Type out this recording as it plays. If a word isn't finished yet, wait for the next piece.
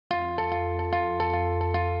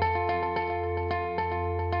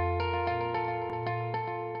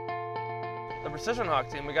PrecisionHawk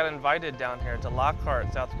team, we got invited down here to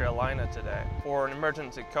Lockhart, South Carolina today for an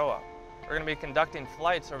emergency COA. We're going to be conducting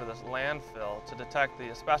flights over this landfill to detect the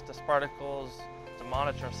asbestos particles, to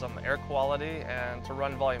monitor some air quality, and to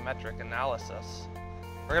run volumetric analysis.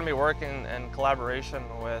 We're going to be working in collaboration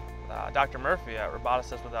with Dr. Murphy at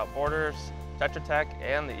Roboticists Without Borders, Tetra Tech,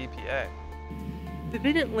 and the EPA. The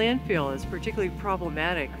Bennett landfill is particularly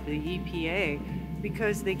problematic for the EPA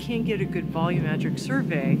because they can't get a good volumetric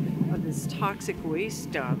survey of this toxic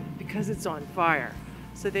waste dump because it's on fire.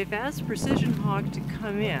 So they've asked PrecisionHawk to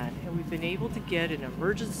come in, and we've been able to get an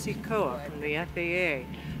emergency COA from the FAA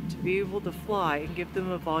to be able to fly and give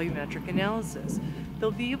them a volumetric analysis.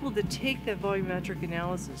 They'll be able to take that volumetric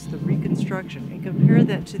analysis, the reconstruction, and compare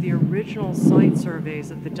that to the original site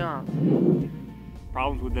surveys of the dump.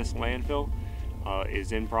 Problems with this landfill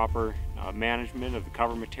is improper management of the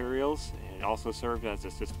cover materials. It also serves as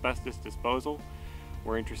asbestos disposal.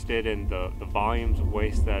 We're interested in the volumes of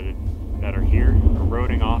waste that are here,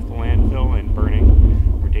 eroding off the landfill and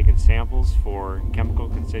burning. We're taking samples for chemical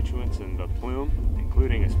constituents in the plume,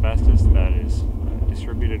 including asbestos that is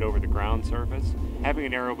distributed over the ground surface. Having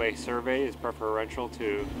an aerial-based survey is preferential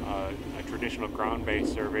to a traditional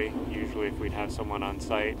ground-based survey. Usually if we'd have someone on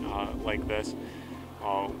site like this,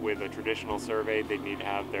 with a traditional survey, they need to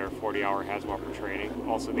have their 40-hour HAZWOPER training.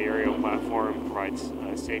 Also, the aerial platform provides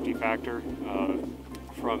a safety factor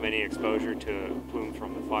from any exposure to plumes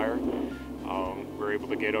from the fire. We're able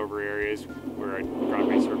to get over areas where a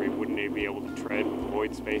ground-based survey wouldn't be able to tread,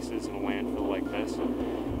 void spaces in a landfill like this.